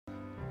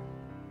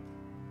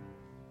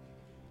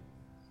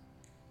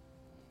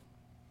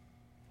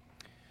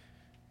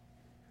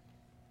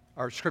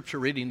Our scripture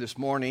reading this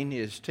morning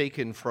is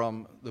taken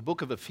from the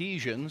book of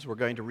Ephesians. We're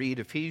going to read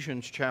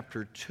Ephesians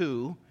chapter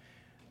 2,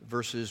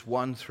 verses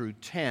 1 through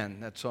 10.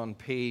 That's on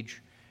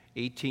page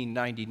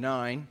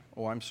 1899.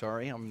 Oh, I'm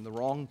sorry, I'm in the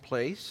wrong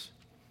place.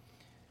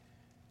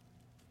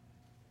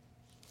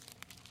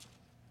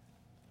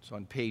 It's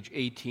on page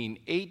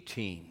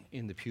 1818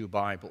 in the Pew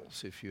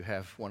Bibles. If you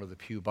have one of the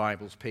Pew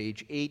Bibles,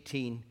 page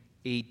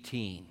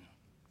 1818.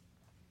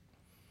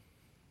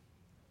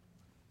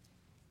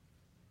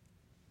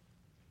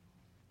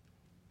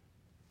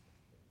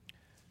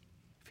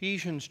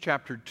 Ephesians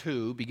chapter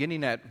 2,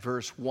 beginning at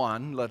verse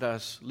 1, let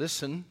us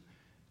listen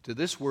to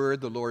this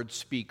word the Lord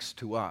speaks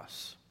to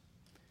us.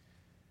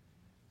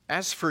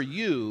 As for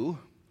you,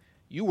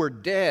 you were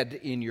dead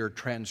in your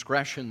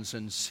transgressions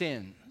and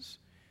sins,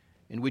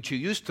 in which you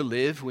used to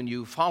live when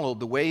you followed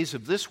the ways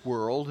of this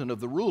world and of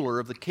the ruler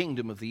of the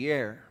kingdom of the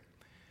air,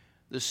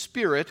 the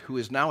Spirit who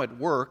is now at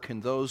work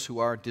in those who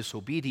are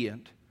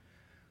disobedient.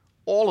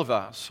 All of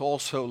us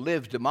also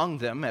lived among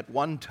them at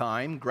one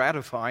time,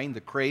 gratifying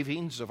the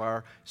cravings of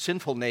our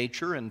sinful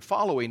nature and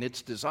following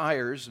its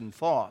desires and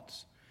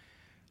thoughts.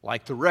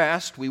 Like the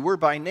rest, we were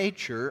by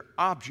nature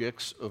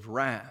objects of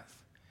wrath.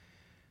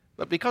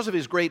 But because of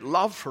His great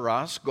love for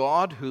us,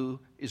 God, who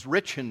is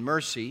rich in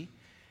mercy,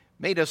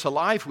 made us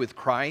alive with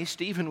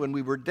Christ even when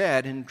we were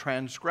dead in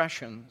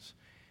transgressions.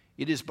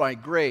 It is by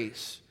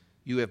grace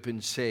you have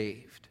been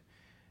saved.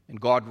 And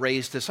God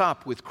raised us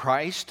up with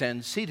Christ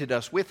and seated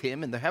us with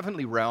Him in the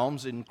heavenly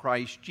realms in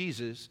Christ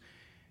Jesus,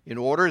 in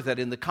order that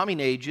in the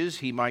coming ages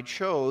He might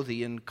show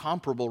the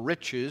incomparable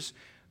riches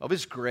of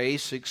His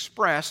grace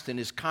expressed in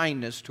His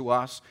kindness to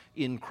us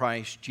in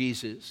Christ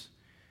Jesus.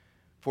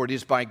 For it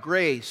is by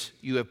grace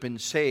you have been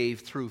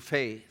saved through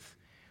faith.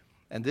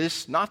 And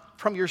this not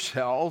from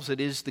yourselves,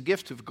 it is the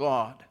gift of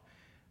God,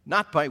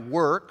 not by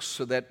works,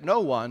 so that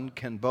no one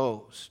can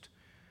boast.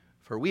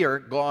 For we are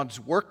God's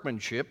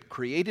workmanship,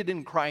 created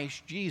in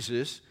Christ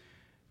Jesus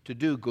to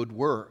do good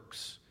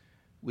works,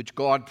 which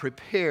God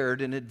prepared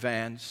in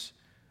advance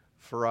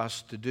for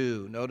us to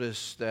do.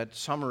 Notice that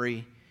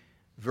summary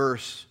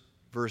verse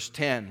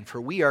 10.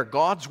 For we are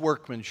God's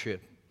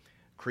workmanship,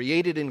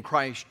 created in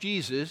Christ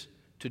Jesus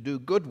to do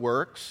good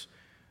works,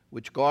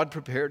 which God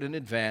prepared in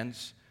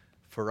advance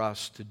for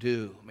us to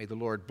do. May the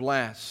Lord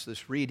bless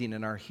this reading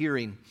and our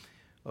hearing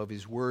of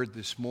His word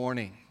this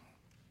morning.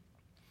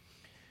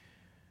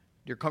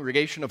 Dear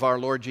congregation of our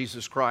Lord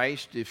Jesus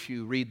Christ, if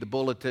you read the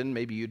bulletin,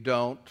 maybe you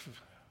don't.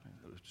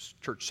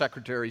 Church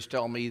secretaries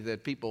tell me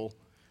that people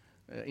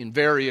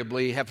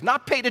invariably have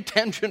not paid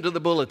attention to the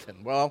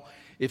bulletin. Well,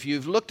 if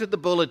you've looked at the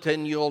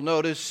bulletin, you'll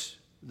notice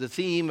the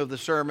theme of the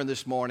sermon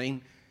this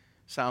morning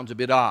sounds a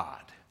bit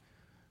odd.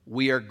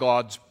 We are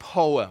God's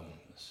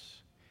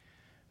poems.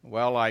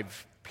 Well,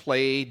 I've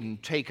played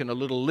and taken a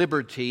little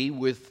liberty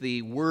with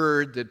the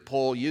word that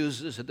Paul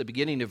uses at the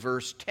beginning of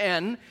verse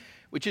 10,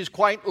 which is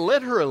quite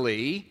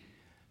literally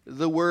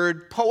the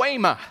word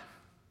poema.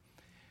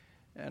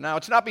 And now,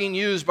 it's not being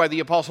used by the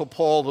Apostle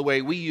Paul the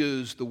way we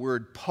use the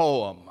word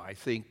poem. I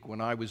think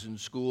when I was in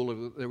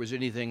school, if there was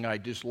anything I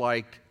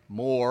disliked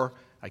more,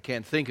 I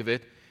can't think of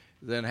it,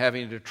 than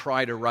having to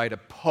try to write a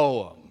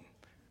poem.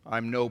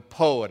 I'm no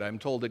poet. I'm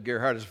told that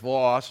Gerhardus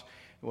Voss,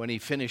 when he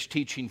finished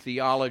teaching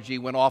theology,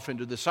 went off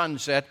into the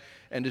sunset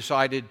and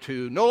decided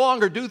to no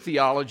longer do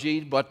theology,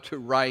 but to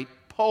write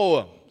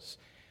poems.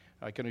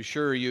 I can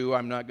assure you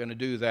I'm not going to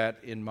do that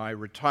in my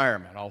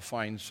retirement. I'll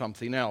find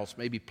something else,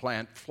 maybe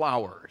plant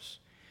flowers.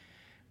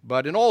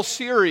 But in all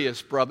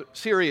seriousness,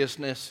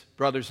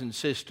 brothers and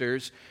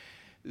sisters,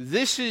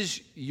 this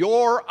is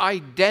your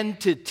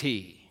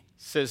identity,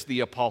 says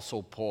the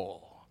Apostle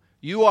Paul.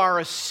 You are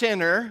a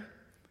sinner.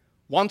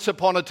 Once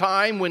upon a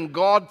time when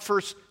God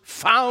first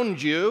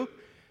found you,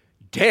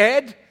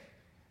 dead,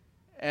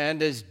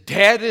 and as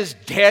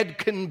dead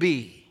can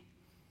be.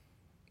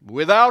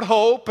 Without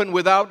hope and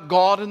without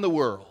God in the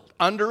world,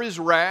 under His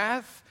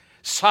wrath,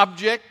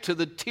 subject to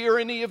the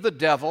tyranny of the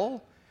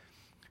devil,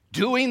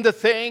 doing the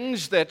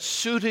things that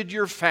suited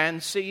your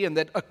fancy and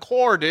that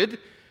accorded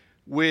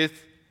with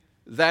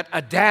that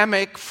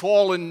Adamic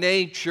fallen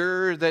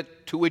nature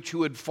to which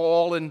you had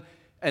fallen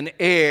an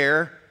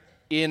heir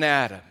in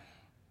Adam.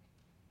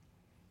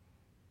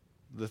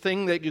 The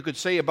thing that you could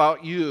say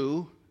about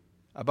you,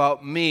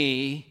 about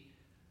me,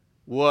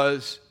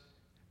 was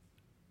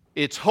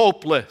it's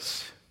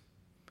hopeless.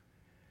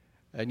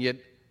 And yet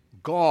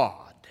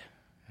God,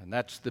 and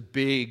that's the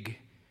big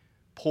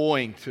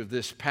point of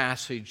this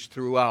passage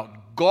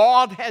throughout,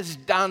 God has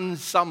done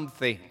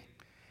something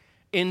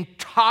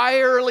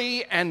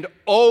entirely and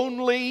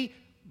only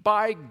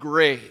by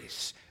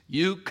grace.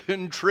 You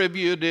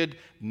contributed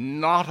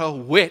not a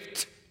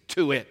whit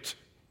to it,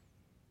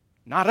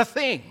 not a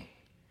thing.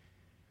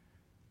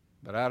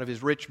 But out of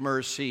His rich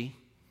mercy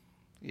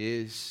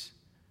is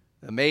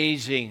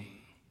amazing,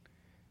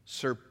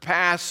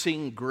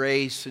 surpassing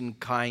grace and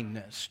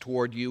kindness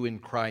toward you in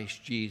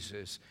Christ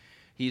Jesus.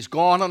 He's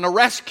gone on a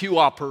rescue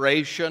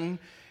operation,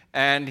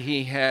 and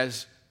He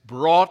has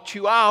brought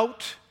you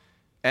out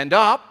and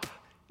up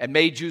and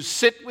made you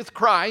sit with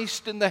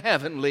Christ in the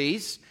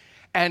heavenlies,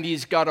 and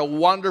He's got a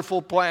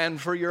wonderful plan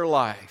for your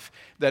life,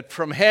 that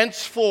from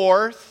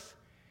henceforth,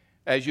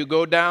 as you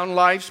go down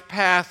life's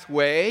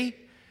pathway,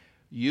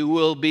 you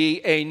will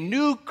be a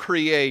new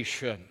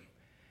creation,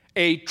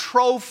 a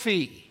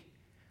trophy,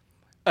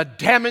 a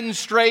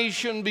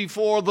demonstration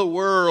before the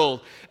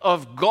world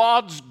of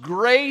God's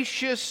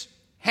gracious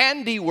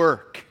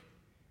handiwork,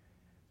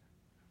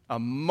 a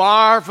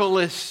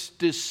marvelous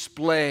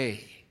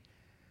display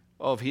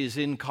of His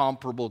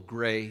incomparable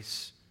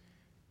grace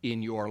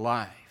in your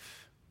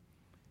life.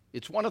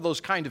 It's one of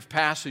those kind of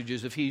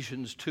passages,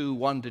 Ephesians 2,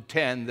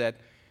 1-10, that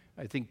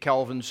I think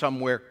Calvin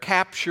somewhere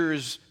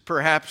captures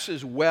perhaps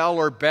as well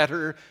or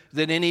better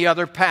than any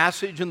other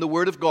passage in the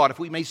Word of God, if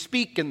we may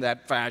speak in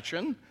that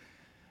fashion,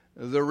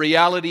 the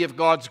reality of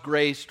God's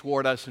grace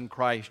toward us in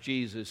Christ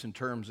Jesus in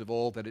terms of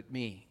all that it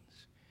means.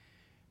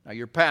 Now,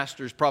 your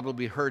pastor's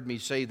probably heard me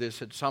say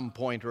this at some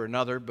point or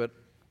another, but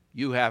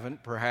you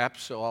haven't,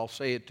 perhaps, so I'll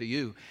say it to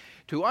you.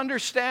 To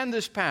understand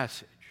this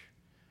passage,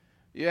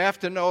 you have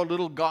to know a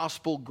little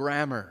gospel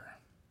grammar.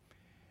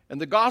 And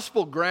the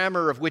gospel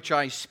grammar of which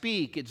I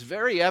speak, it's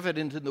very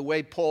evident in the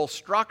way Paul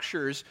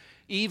structures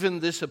even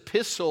this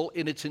epistle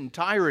in its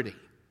entirety.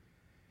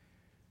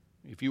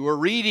 If you were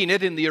reading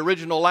it in the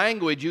original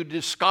language, you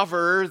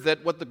discover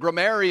that what the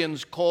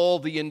grammarians call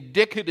the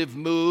indicative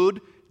mood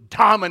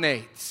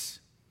dominates.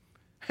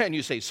 And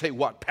you say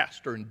what,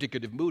 Pastor,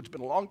 indicative mood? It's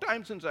been a long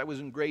time since I was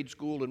in grade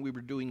school and we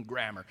were doing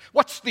grammar.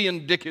 What's the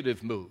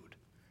indicative mood?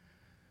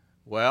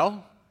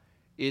 Well,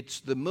 it's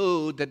the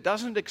mood that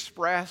doesn't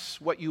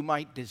express what you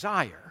might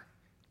desire,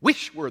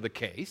 wish were the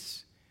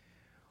case,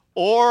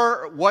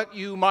 or what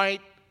you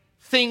might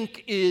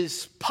think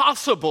is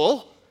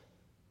possible,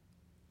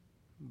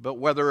 but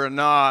whether or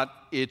not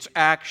it's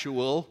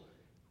actual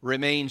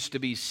remains to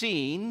be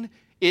seen.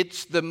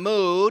 It's the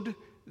mood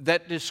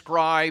that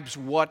describes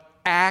what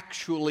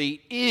actually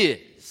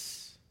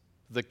is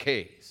the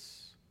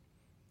case.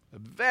 A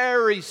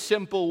very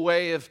simple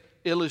way of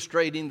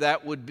illustrating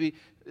that would be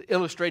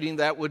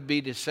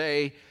to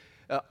say,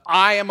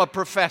 I am a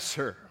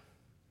professor.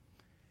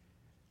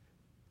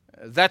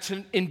 That's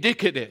an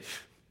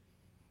indicative.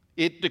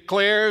 It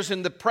declares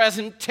in the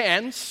present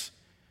tense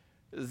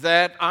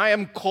that I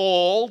am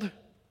called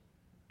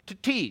to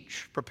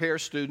teach, prepare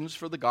students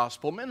for the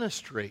gospel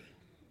ministry.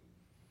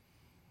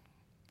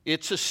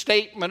 It's a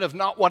statement of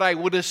not what I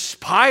would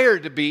aspire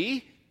to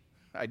be.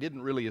 I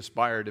didn't really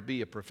aspire to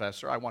be a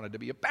professor. I wanted to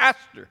be a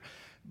pastor.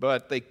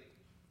 But they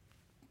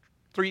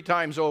 3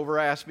 times over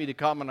asked me to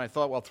come, and I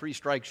thought, well, 3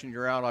 strikes and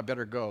you're out, I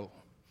better go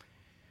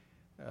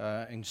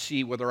and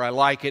see whether I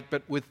like it.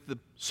 But with the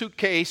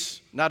suitcase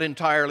not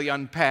entirely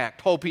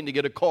unpacked, hoping to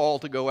get a call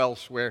to go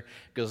elsewhere,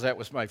 because that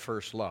was my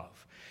first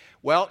love.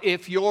 Well,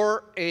 if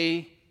you're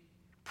a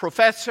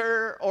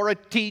professor or a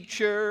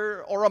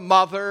teacher or a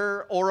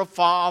mother or a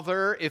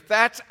father, if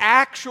that's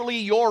actually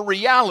your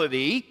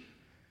reality,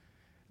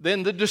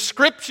 then the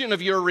description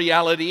of your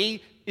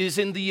reality is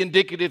in the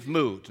indicative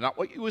mood. It's not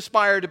what you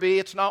aspire to be,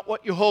 it's not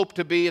what you hope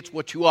to be, it's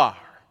what you are.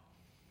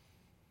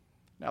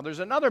 Now, there's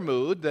another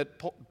mood that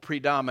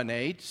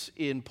predominates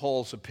in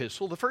Paul's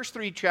epistle. The first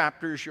 3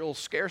 chapters, you'll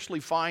scarcely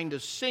find a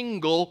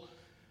single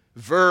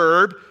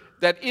verb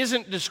that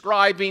isn't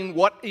describing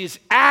what is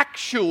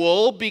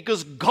actual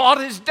because God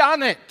has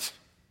done it.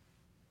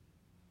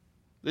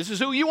 This is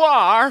who you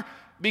are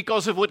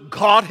because of what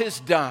God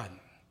has done.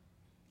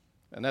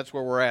 And that's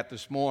where we're at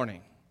this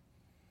morning.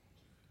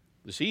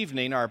 This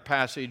evening, our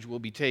passage will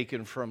be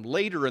taken from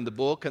later in the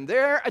book, and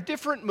there a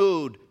different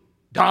mood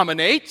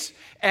dominates,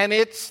 and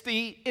it's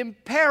the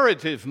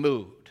imperative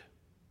mood.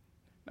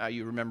 Now,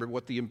 you remember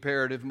what the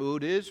imperative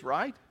mood is,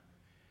 right?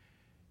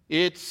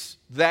 It's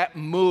that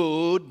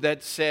mood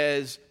that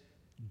says,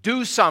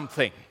 do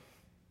something.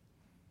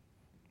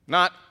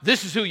 Not,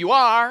 this is who you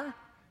are,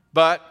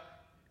 but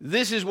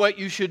this is what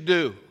you should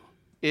do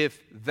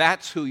if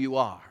that's who you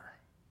are.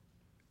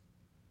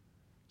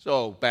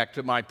 So, back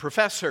to my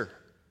professor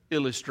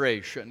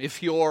illustration.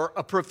 If you're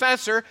a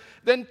professor,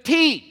 then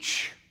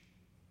teach.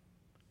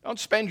 Don't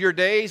spend your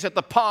days at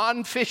the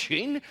pond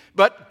fishing,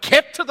 but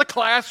get to the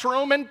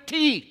classroom and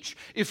teach.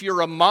 If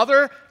you're a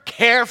mother,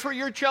 care for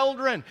your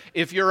children.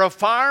 If you're a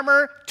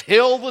farmer,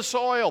 till the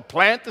soil,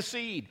 plant the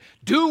seed.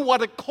 Do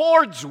what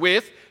accords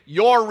with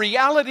your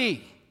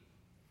reality.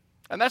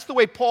 And that's the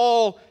way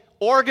Paul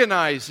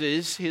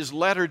organizes his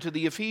letter to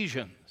the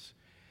Ephesians.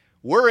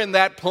 We're in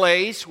that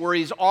place where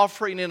he's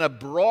offering in a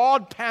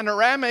broad,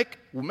 panoramic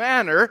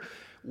manner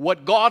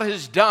what God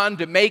has done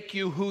to make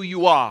you who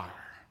you are.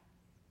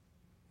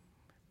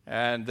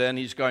 And then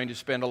he's going to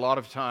spend a lot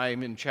of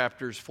time in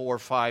chapters 4,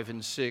 5,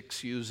 and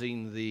 6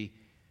 using the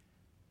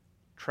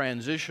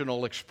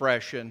transitional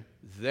expression,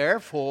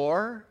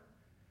 therefore,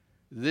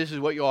 this is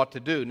what you ought to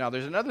do. Now,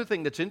 there's another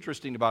thing that's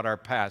interesting about our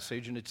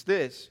passage, and it's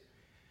this.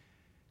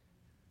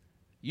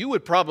 You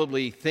would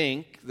probably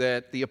think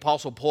that the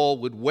Apostle Paul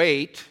would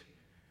wait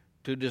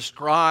to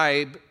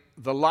describe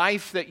the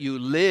life that you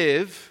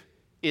live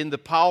in the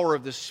power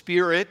of the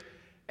Spirit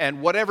and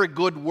whatever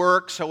good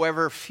works,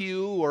 however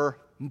few or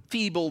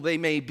feeble they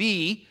may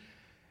be,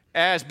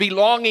 as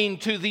belonging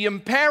to the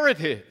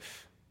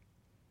imperative.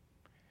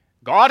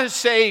 God has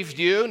saved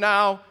you,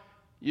 now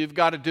you've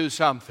got to do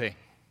something.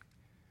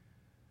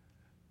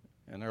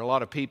 And there are a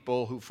lot of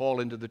people who fall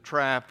into the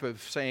trap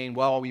of saying,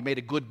 well, we made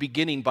a good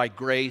beginning by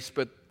grace,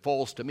 but it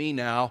falls to me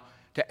now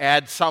to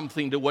add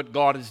something to what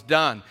God has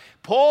done.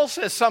 Paul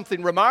says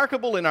something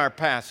remarkable in our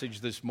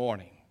passage this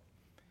morning.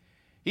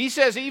 He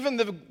says, even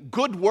the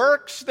good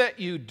works that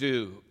you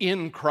do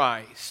in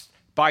Christ,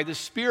 by the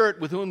Spirit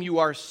with whom you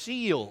are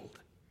sealed,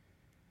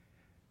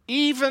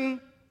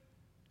 even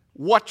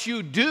what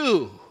you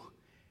do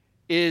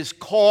is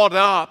caught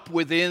up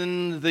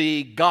within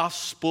the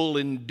gospel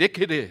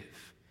indicative.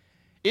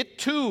 It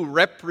too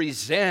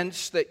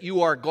represents that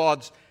you are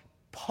God's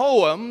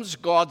poems,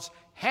 God's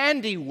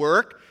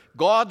handiwork,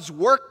 God's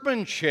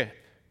workmanship,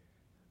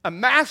 a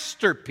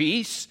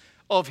masterpiece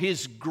of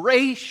His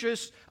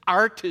gracious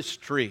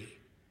artistry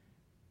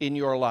in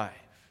your life.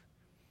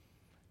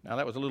 Now,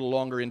 that was a little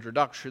longer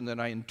introduction than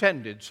I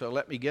intended, so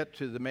let me get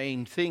to the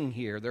main thing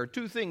here. There are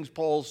two things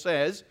Paul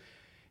says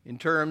in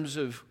terms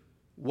of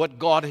what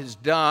God has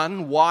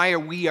done, why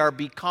we are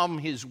become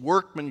His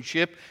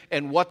workmanship,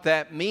 and what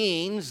that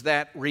means,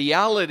 that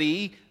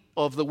reality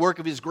of the work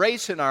of His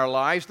grace in our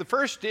lives. The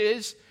first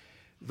is,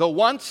 though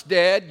once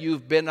dead,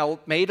 you've been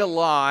made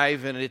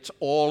alive, and it's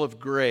all of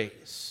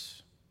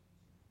grace.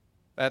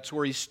 That's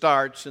where he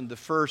starts in the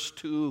first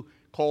two,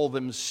 call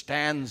them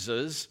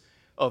stanzas,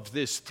 of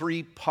this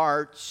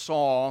three-part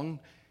song,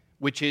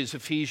 which is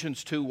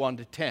Ephesians 2,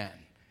 1-10.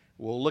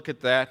 We'll look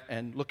at that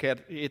and look at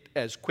it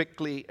as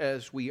quickly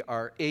as we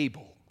are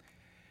able.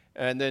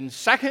 And then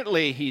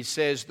secondly, he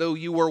says, though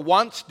you were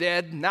once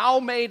dead, now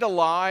made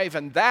alive,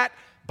 and that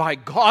by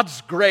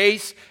God's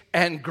grace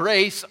and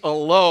grace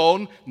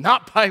alone,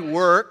 not by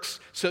works,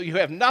 so you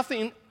have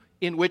nothing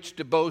in which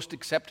to boast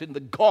except in the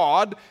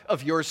God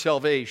of your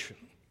salvation.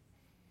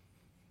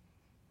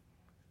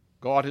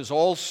 God has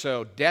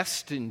also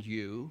destined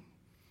you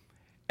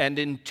and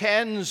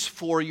intends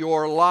for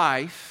your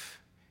life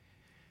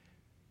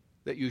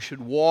that you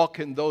should walk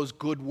in those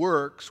good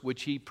works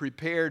which He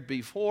prepared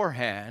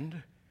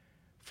beforehand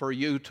for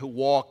you to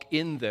walk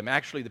in them.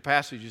 Actually, the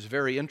passage is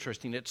very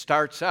interesting. It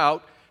starts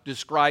out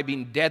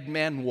describing dead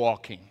men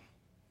walking.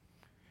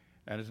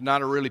 And it's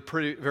not a really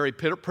very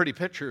pretty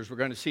picture, as we're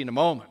going to see in a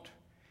moment.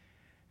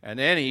 And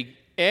then he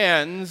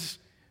ends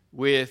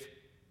with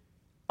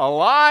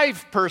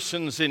alive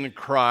persons in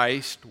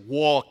Christ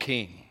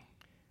walking.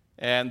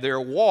 And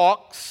their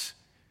walks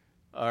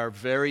are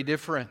very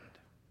different.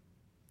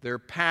 Their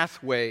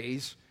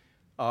pathways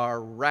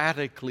are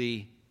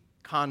radically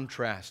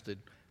contrasted.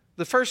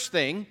 The first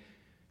thing,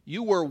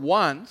 you were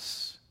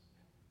once,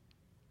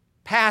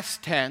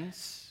 past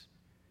tense,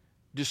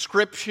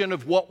 description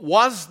of what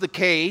was the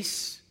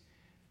case,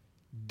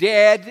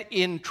 dead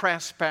in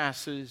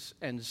trespasses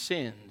and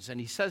sins.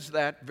 And he says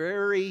that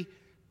very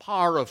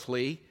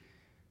powerfully,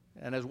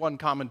 and as one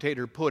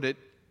commentator put it,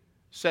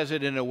 says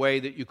it in a way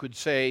that you could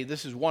say,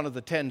 this is one of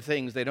the 10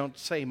 things they don't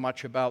say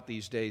much about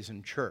these days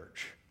in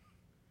church.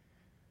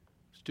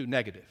 It's too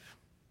negative.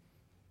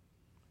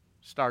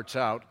 Starts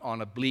out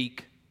on a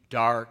bleak,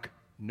 dark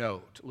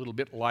note, a little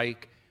bit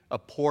like a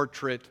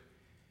portrait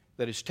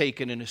that is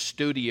taken in a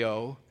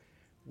studio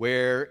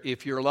where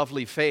if your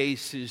lovely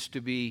face is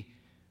to be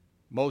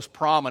most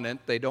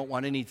prominent, they don't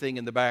want anything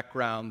in the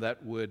background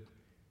that would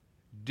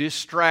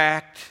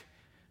distract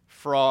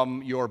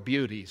from your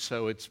beauty.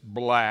 So it's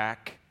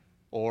black,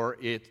 or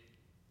it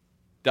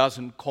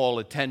doesn't call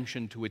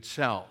attention to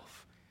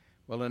itself.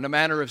 Well, in a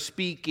manner of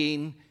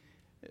speaking,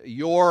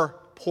 your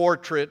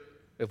portrait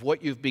of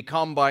what you've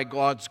become by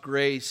God's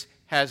grace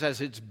has as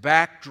its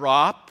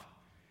backdrop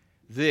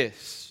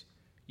this: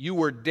 you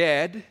were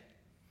dead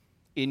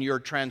in your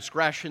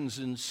transgressions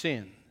and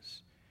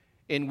sins,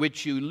 in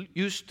which you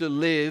used to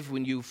live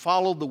when you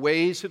followed the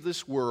ways of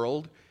this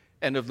world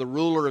and of the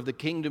ruler of the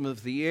kingdom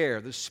of the air,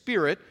 the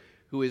Spirit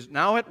who is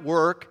now at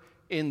work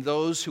in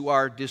those who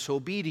are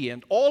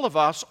disobedient. All of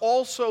us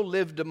also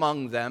lived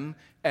among them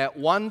at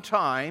one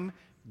time,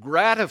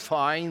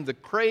 gratifying the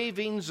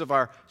cravings of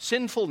our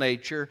sinful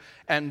nature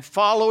and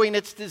following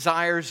its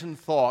desires and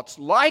thoughts.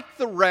 Like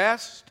the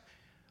rest,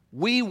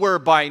 we were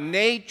by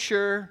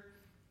nature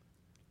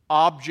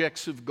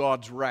objects of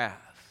God's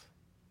wrath.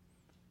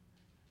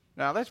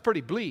 Now, that's pretty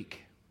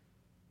bleak.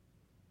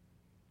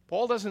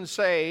 Paul doesn't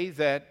say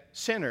that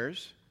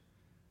sinners,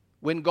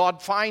 when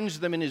God finds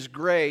them in His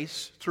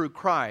grace through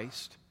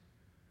Christ,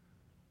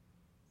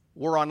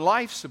 were on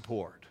life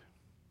support,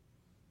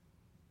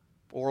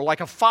 or like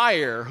a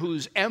fire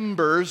whose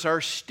embers are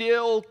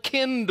still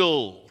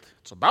kindled.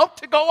 It's about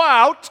to go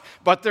out,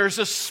 but there's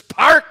a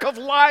spark of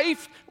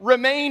life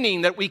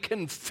remaining that we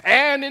can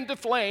fan into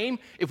flame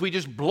if we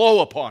just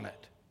blow upon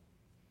it.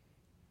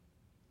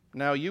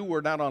 Now, you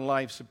were not on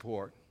life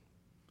support.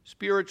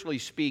 Spiritually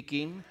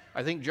speaking,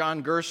 I think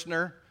John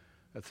Gerstner,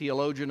 A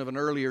theologian of an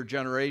earlier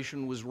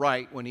generation was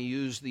right when he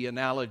used the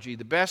analogy.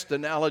 The best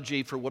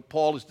analogy for what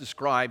Paul is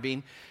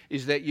describing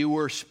is that you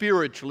were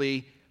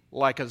spiritually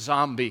like a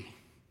zombie.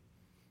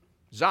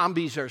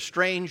 Zombies are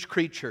strange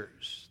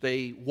creatures.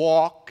 They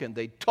walk and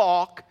they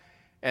talk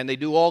and they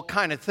do all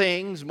kind of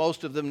things,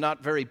 most of them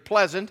not very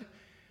pleasant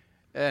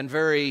and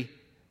very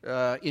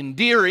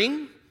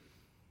endearing.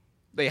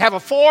 They have a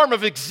form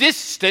of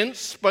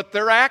existence, but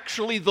they're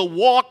actually the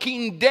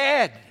walking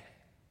dead.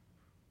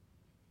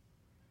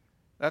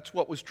 That's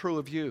what was true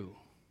of you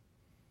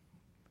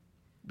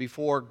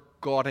before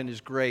God in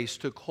His grace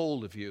took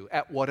hold of you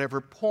at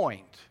whatever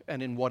point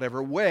and in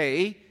whatever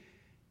way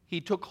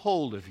He took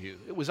hold of you.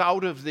 It was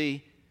out of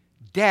the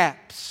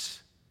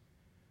depths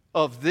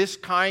of this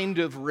kind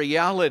of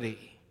reality,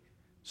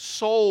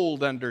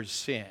 sold under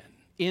sin,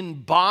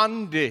 in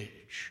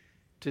bondage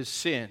to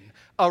sin,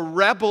 a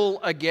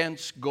rebel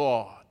against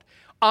God,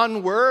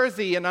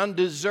 unworthy and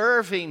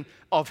undeserving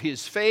of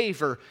His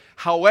favor,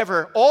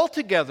 however,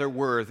 altogether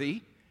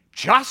worthy,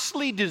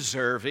 justly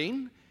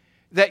deserving,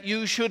 that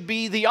you should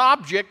be the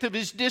object of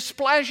His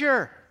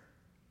displeasure.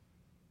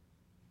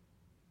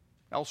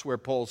 Elsewhere,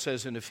 Paul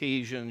says in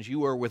Ephesians,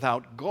 you are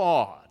without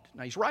God.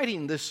 Now, he's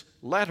writing this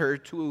letter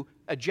to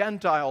a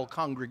Gentile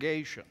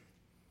congregation,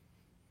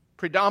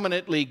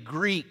 predominantly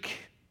Greek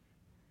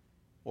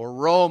or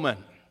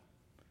Roman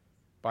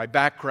by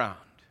background.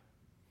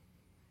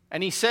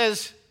 And he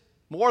says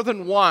more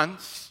than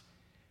once,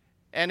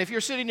 and if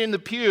you're sitting in the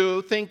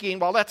pew thinking,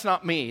 well, that's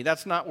not me,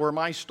 that's not where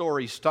my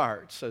story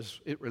starts as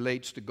it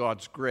relates to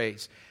God's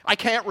grace. I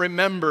can't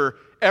remember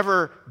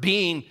ever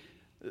being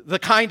the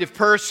kind of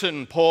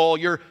person, Paul,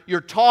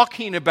 you're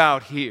talking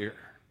about here.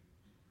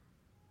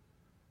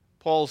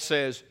 Paul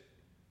says,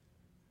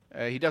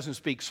 he doesn't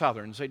speak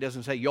Southern, so he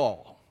doesn't say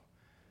y'all,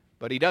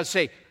 but he does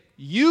say,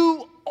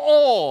 you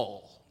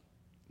all.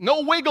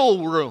 No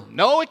wiggle room,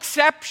 no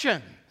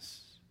exceptions.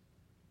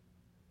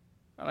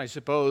 And I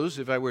suppose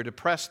if I were to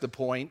press the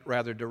point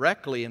rather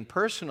directly and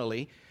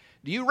personally,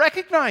 do you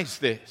recognize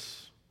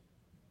this?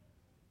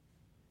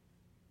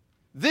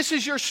 This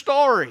is your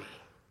story.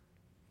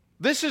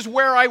 This is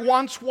where I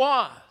once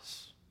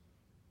was,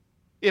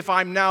 if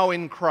I'm now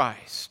in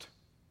Christ.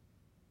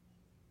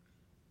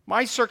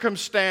 My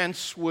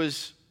circumstance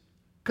was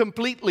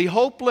completely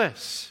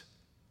hopeless.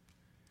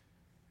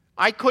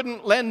 I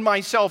couldn't lend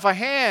myself a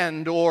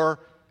hand or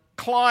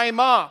climb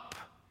up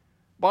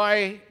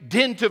by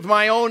dint of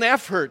my own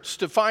efforts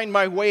to find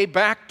my way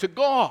back to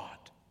God.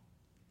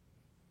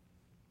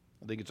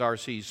 I think it's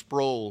R.C.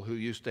 Sproul who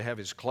used to have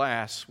his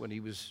class when he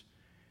was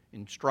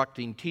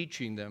instructing,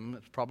 teaching them.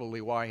 That's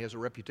probably why he has a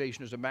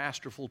reputation as a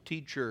masterful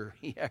teacher.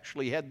 He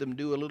actually had them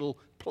do a little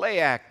play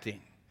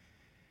acting.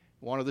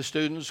 One of the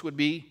students would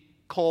be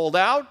called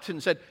out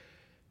and said,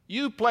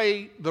 you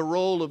play the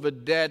role of a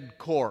dead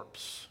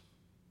corpse.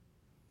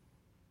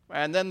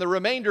 And then the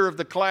remainder of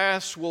the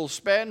class will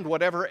spend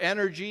whatever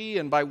energy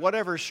and by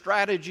whatever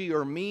strategy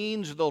or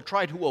means they'll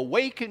try to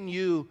awaken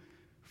you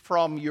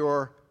from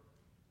your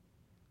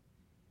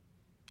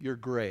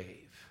grave.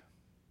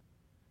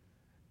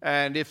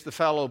 And if the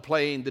fellow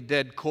playing the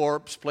dead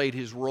corpse played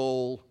his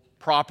role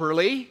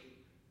properly,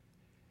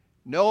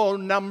 no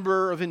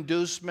number of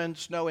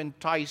inducements, no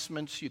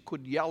enticements, you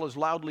could yell as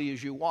loudly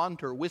as you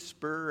want or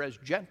whisper as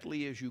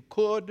gently as you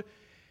could.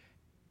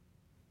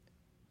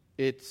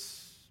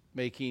 It's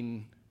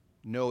making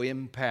no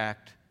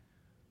impact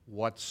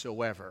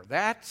whatsoever.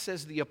 That,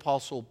 says the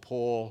Apostle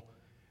Paul,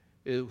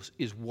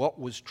 is what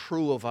was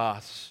true of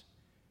us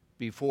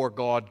before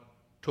God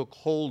took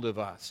hold of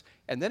us.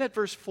 And then at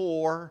verse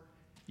 4,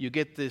 you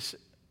get this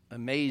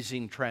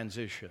amazing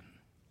transition.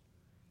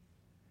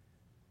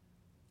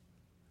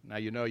 Now,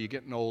 you know you're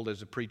getting old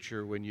as a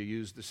preacher when you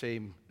use the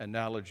same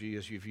analogy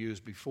as you've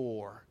used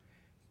before.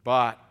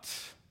 But,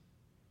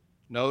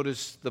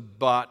 notice the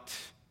but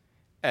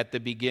at the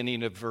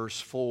beginning of verse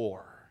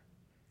 4.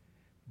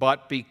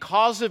 But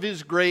because of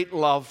His great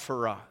love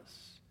for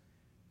us,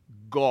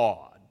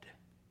 God.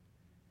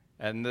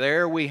 And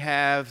there we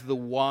have the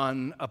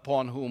one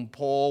upon whom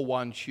Paul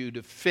wants you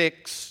to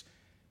fix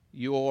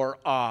your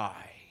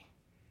eye.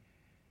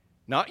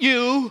 Not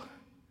you,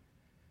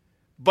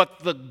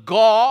 but the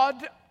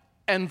God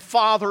and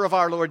Father of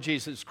our Lord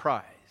Jesus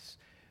Christ.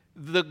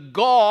 The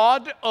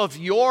God of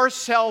your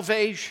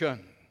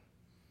salvation.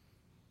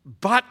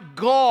 But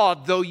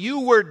God, though you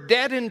were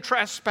dead in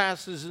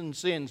trespasses and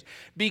sins,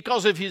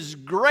 because of His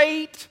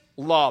great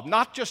love,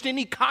 not just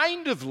any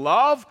kind of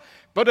love,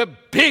 but a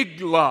big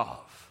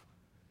love,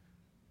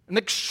 an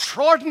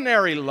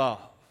extraordinary love.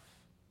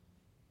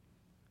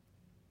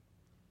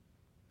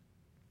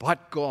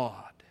 But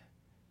God,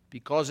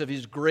 because of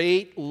His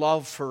great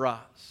love for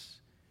us,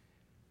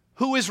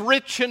 who is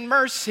rich in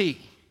mercy.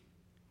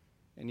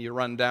 And you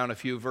run down a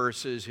few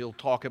verses, he'll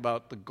talk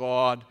about the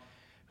God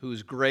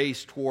whose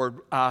grace toward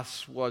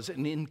us was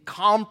an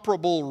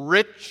incomparable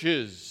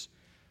riches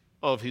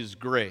of His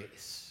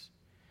grace.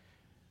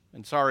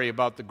 And sorry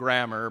about the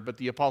grammar, but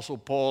the Apostle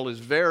Paul is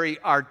very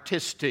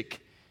artistic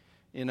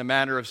in a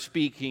manner of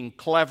speaking,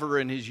 clever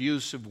in his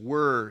use of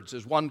words.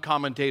 As one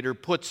commentator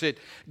puts it,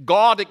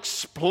 God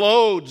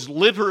explodes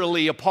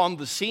literally upon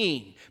the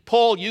scene.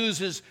 Paul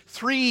uses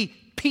 3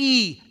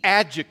 P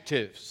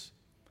adjectives.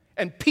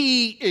 And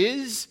P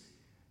is,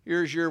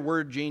 here's your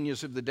word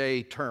genius of the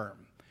day term.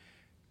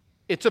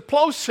 It's a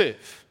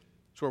plosive.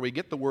 That's where we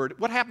get the word.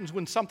 What happens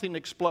when something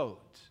explodes?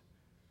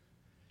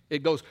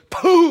 It goes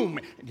boom.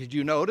 Did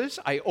you notice?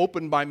 I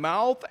opened my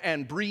mouth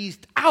and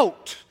breathed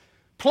out.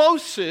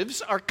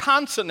 Plosives are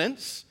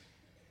consonants,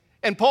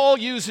 and Paul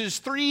uses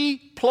 3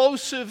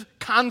 plosive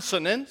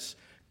consonants: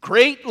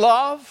 great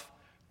love,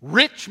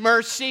 rich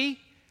mercy,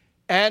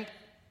 and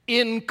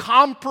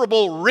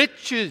incomparable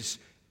riches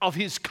of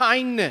his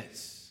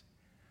kindness.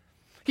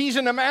 He's,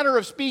 in a manner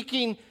of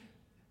speaking,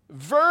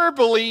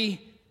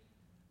 verbally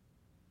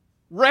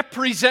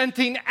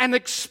representing an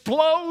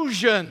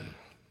explosion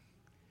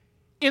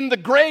in the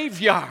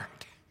graveyard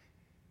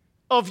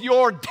of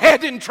your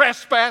dead in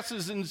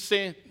trespasses and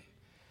sin.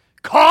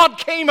 God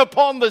came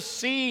upon the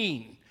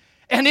scene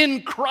and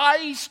in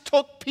Christ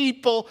took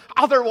people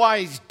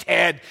otherwise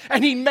dead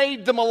and he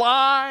made them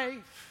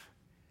alive.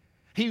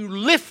 He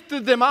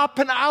lifted them up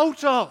and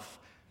out of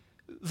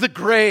the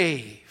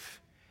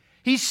grave.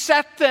 He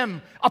set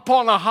them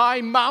upon a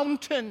high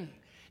mountain.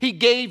 He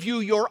gave you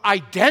your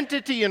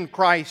identity in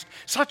Christ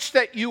such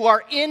that you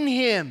are in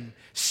him,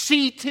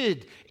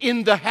 seated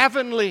in the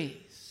heavenlies.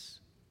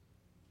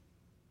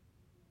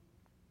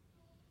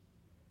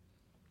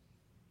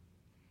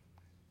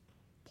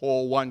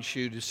 Paul wants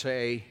you to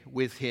say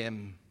with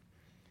him,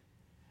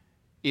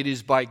 it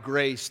is by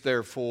grace,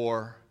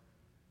 therefore,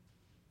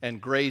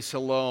 and grace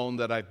alone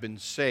that I've been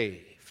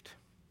saved.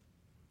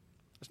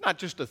 It's not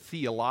just a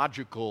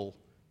theological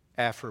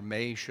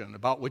affirmation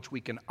about which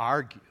we can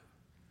argue.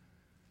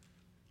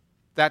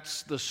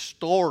 That's the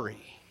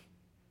story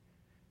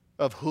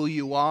of who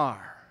you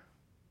are.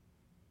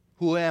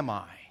 Who am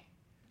I?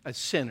 A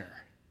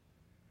sinner,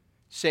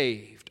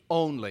 saved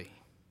only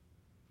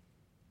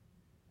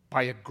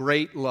by a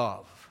great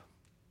love,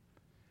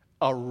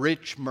 a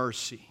rich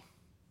mercy,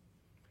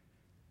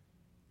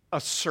 a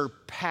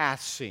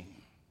surpassing.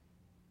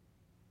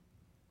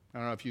 I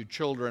don't know if you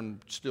children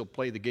still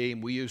play the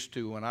game. We used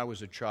to when I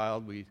was a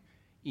child. We'd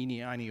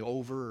eeny-einy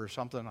over or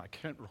something. I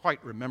can't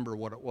quite remember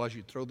what it was.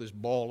 You'd throw this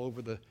ball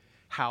over the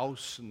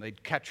house and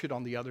they'd catch it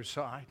on the other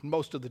side. And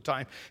most of the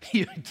time,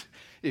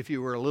 if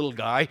you were a little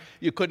guy,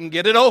 you couldn't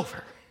get it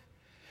over.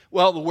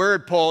 Well, the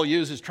word Paul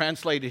uses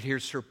translated here,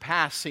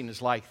 surpassing,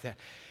 is like that.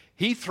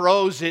 He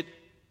throws it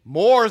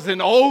more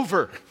than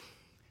over.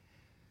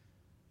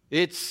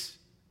 It's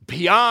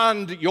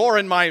beyond your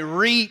and my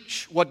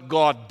reach what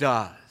God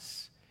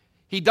does.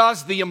 He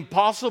does the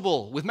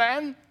impossible. With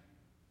man,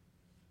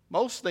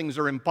 most things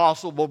are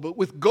impossible, but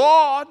with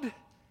God,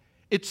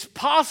 it's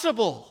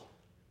possible.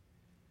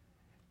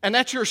 And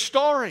that's your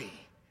story.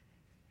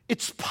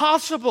 It's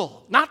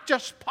possible, not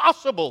just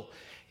possible.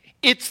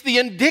 It's the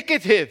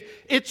indicative.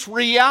 It's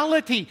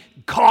reality.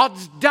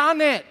 God's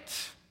done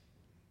it.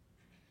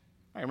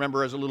 I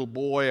remember as a little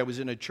boy, I was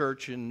in a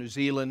church in New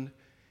Zealand,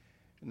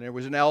 and there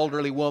was an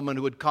elderly woman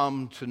who had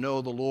come to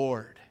know the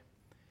Lord.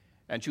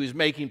 And she was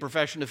making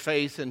profession of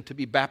faith and to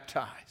be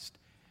baptized.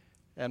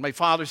 And my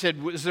father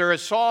said, "Is there a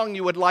song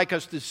you would like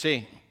us to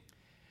sing?"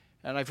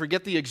 And I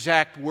forget the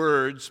exact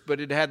words, but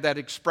it had that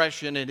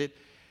expression in it,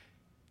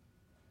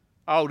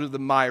 out of the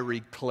miry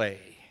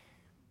clay.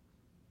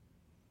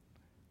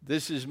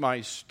 This is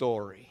my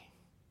story.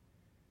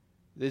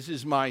 This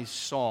is my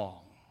song.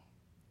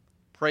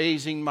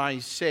 Praising my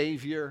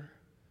Savior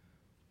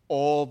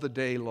all the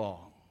day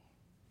long.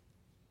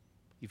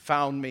 He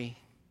found me.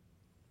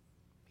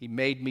 He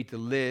made me to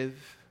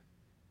live.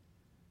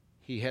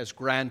 He has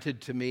granted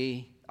to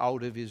me,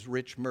 out of his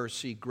rich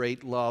mercy,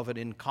 great love, and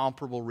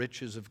incomparable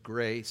riches of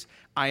grace.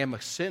 I am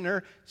a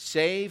sinner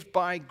saved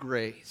by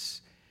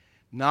grace,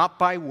 not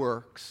by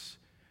works,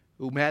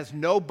 who has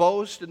no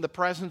boast in the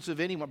presence of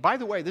anyone. By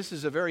the way, this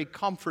is a very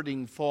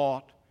comforting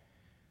thought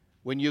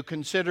when you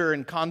consider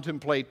and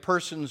contemplate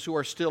persons who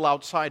are still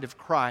outside of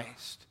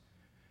Christ.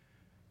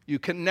 You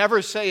can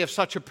never say of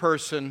such a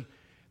person,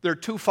 they're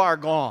too far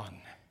gone.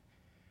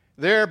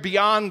 They're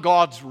beyond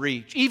God's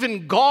reach.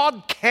 Even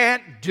God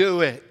can't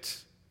do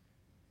it.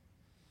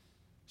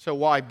 So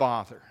why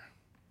bother?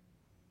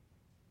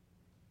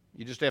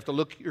 You just have to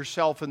look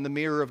yourself in the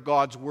mirror of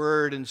God's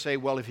Word and say,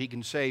 well, if He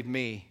can save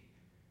me.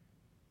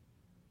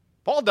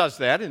 Paul does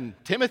that in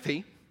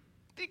Timothy.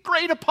 The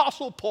great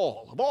apostle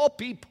Paul, of all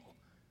people.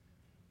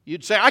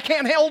 You'd say, I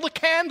can't hold a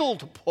candle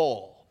to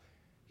Paul.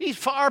 He's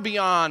far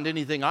beyond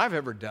anything I've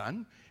ever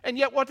done. And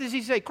yet what does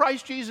he say?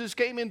 Christ Jesus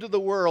came into the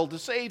world to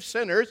save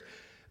sinners,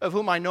 of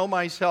whom I know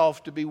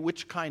myself to be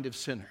which kind of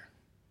sinner?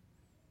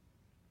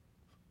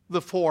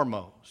 The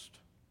foremost.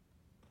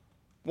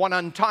 One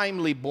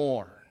untimely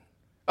born.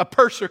 A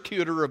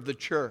persecutor of the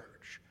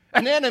church.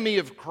 An enemy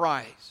of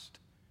Christ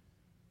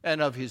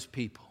and of his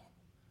people.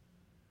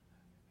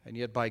 And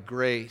yet by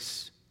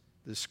grace,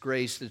 this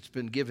grace that's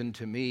been given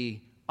to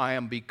me, I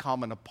am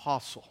become an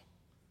apostle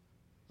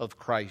of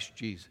Christ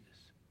Jesus.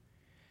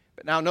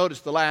 But now notice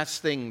the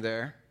last thing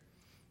there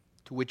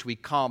to which we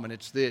come, and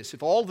it's this.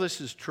 If all this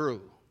is true,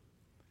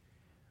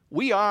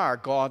 we are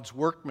God's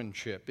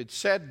workmanship. It's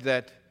said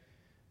that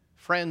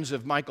friends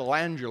of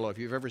Michelangelo, if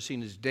you've ever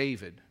seen his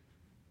David,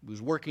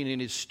 was working in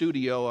his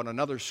studio on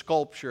another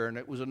sculpture, and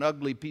it was an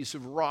ugly piece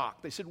of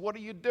rock. They said, "What are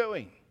you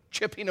doing?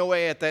 Chipping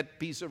away at that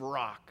piece of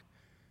rock."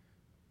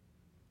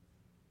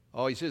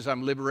 Oh, he says,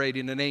 "I'm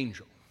liberating an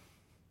angel.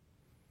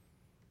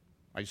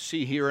 I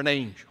see here an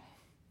angel.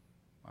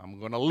 I'm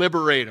going to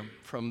liberate him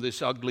from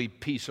this ugly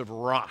piece of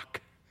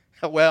rock."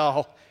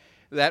 Well,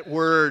 that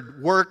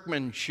word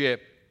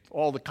workmanship,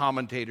 all the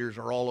commentators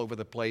are all over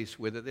the place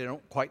with it. They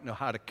don't quite know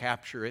how to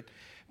capture it.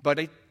 But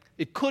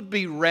it could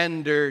be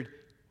rendered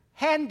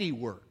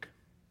handiwork.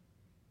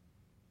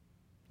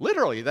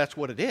 Literally, that's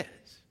what it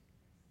is.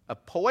 A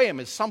poem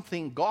is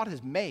something God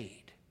has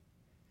made.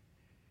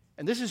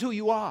 And this is who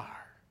you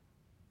are.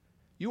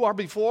 You are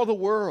before the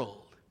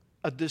world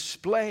a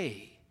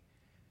display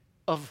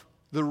of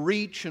the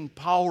reach and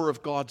power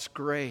of God's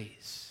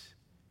grace.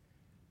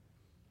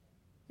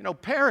 You know,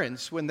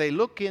 parents, when they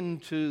look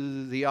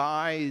into the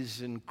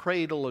eyes and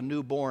cradle a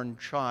newborn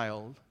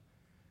child,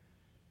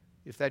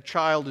 if that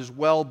child is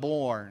well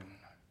born,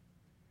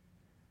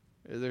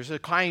 there's a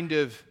kind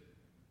of,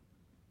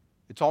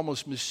 it's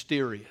almost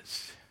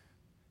mysterious.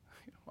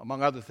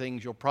 Among other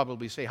things, you'll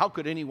probably say, how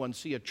could anyone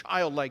see a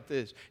child like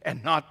this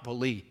and not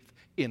believe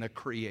in a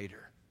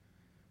creator?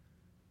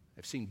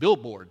 I've seen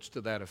billboards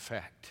to that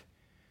effect.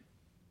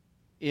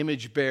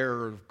 Image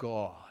bearer of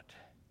God.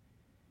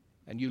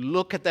 And you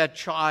look at that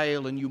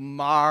child and you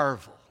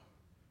marvel.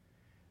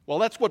 Well,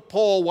 that's what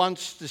Paul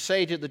wants to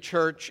say to the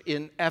church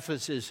in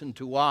Ephesus and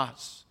to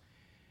us.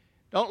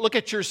 Don't look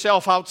at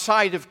yourself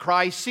outside of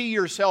Christ. See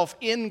yourself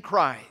in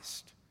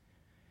Christ.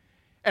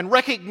 And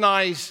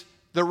recognize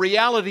the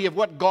reality of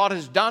what God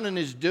has done and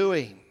is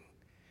doing.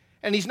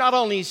 And He's not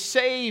only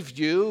saved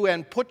you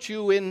and put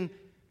you in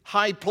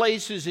high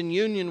places in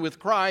union with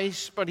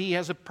Christ, but He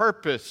has a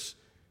purpose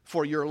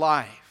for your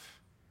life.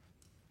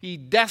 He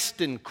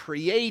destined,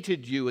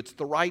 created you, it's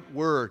the right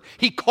word.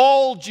 He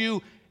called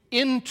you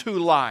into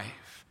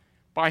life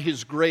by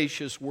His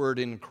gracious word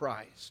in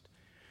Christ,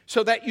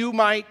 so that you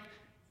might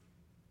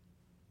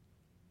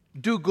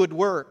do good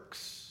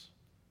works,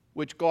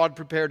 which God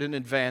prepared in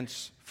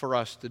advance for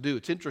us to do.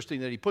 It's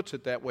interesting that He puts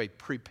it that way,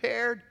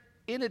 prepared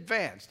in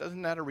advance.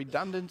 Doesn't that a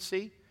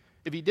redundancy?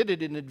 If He did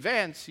it in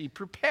advance, He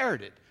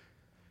prepared it.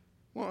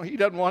 Well, He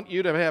doesn't want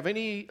you to have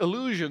any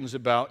illusions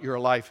about your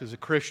life as a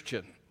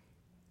Christian.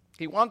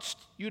 He wants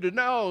you to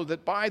know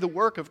that by the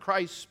work of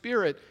Christ's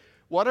Spirit,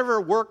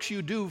 whatever works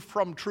you do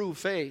from true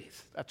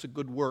faith, that's a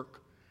good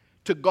work,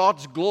 to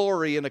God's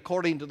glory and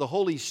according to the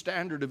holy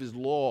standard of His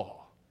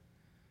law.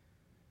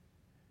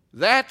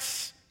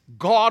 That's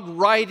God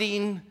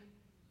writing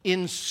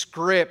in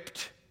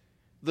script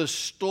the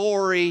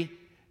story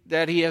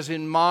that He has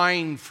in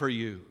mind for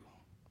you.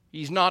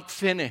 He's not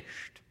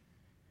finished.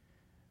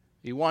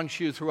 He wants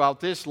you throughout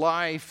this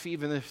life,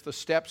 even if the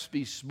steps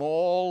be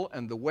small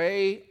and the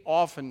way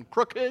often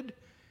crooked,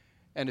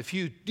 and a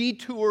few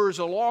detours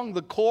along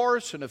the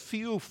course and a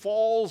few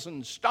falls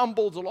and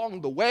stumbles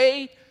along the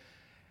way,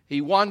 He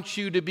wants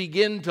you to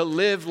begin to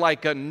live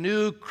like a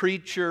new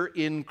creature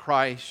in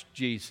Christ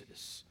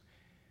Jesus,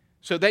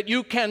 so that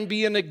you can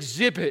be an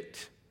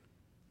exhibit.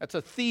 That's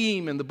a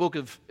theme in the book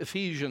of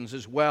Ephesians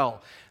as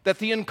well, that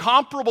the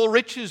incomparable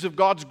riches of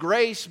God's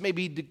grace may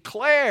be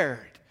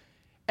declared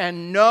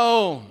and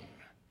known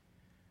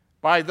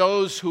by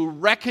those who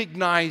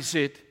recognize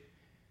it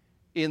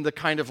in the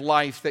kind of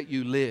life that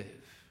you live.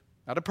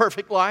 Not a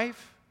perfect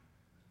life,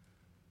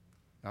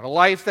 not a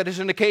life that is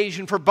an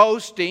occasion for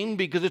boasting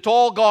because it's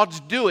all God's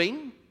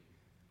doing,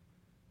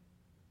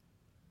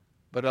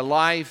 but a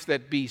life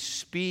that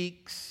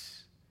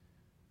bespeaks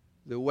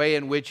the way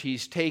in which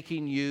He's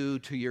taking you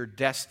to your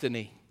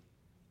destiny.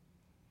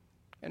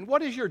 And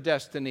what is your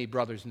destiny,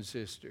 brothers and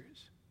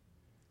sisters?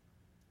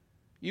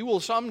 You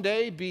will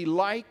someday be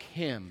like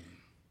Him.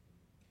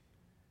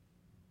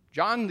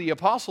 John the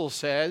Apostle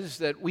says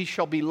that we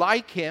shall be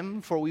like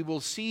Him, for we will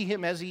see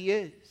Him as He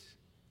is,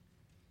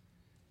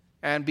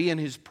 and be in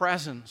His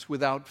presence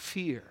without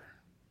fear.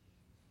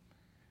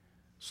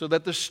 So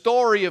that the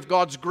story of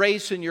God's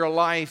grace in your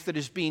life that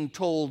is being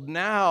told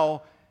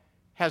now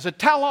has a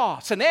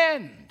telos, an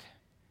end.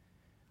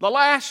 The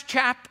last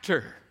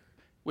chapter,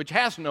 which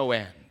has no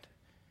end,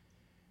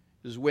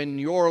 is when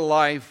your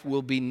life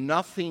will be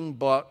nothing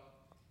but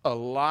a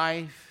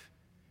life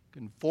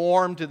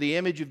conformed to the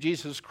image of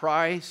Jesus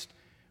Christ,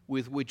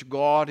 with which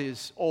God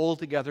is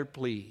altogether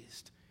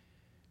pleased,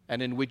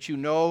 and in which you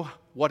know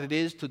what it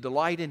is to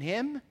delight in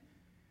Him,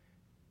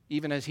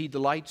 even as He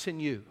delights in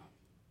you.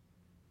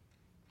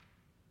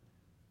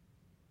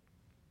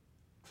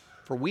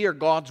 For we are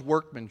God's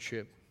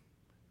workmanship,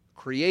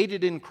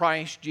 created in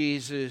Christ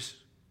Jesus,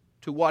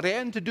 to what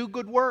end? To do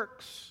good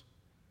works,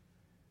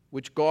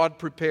 which God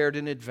prepared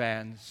in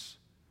advance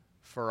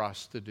for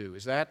us to do.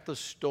 Is that the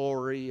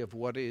story of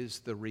what is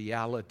the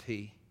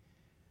reality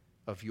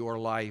of your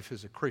life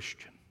as a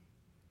Christian?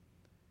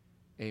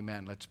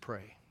 Amen. Let's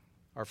pray.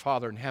 Our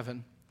Father in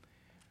heaven,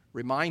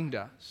 remind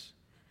us,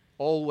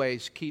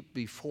 always keep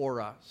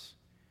before us,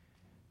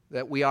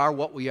 that we are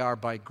what we are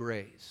by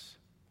grace.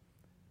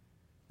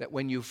 That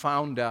when you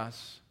found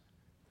us,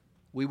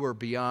 we were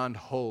beyond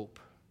hope,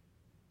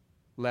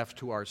 left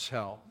to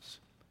ourselves.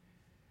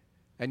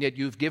 And yet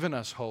you've given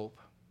us hope.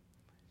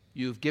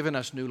 You've given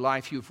us new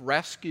life. You've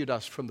rescued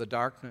us from the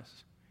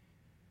darkness.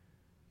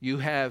 You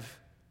have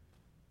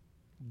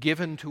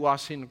given to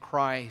us in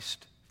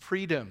Christ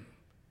freedom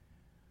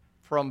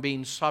from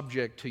being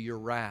subject to your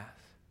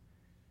wrath.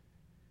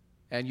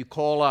 And you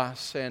call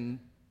us and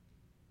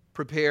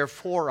prepare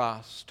for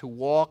us to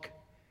walk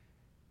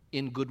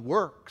in good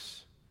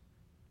works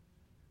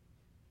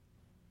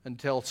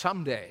until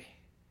someday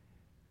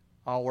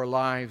our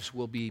lives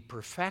will be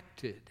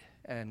perfected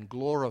and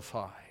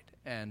glorified,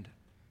 and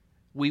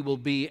we will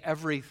be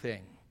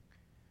everything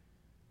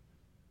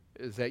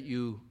that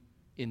you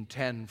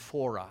intend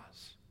for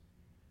us.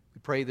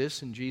 We pray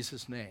this in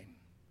Jesus' name.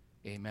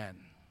 Amen.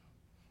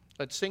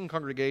 Let's sing,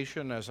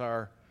 congregation, as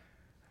our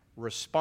response.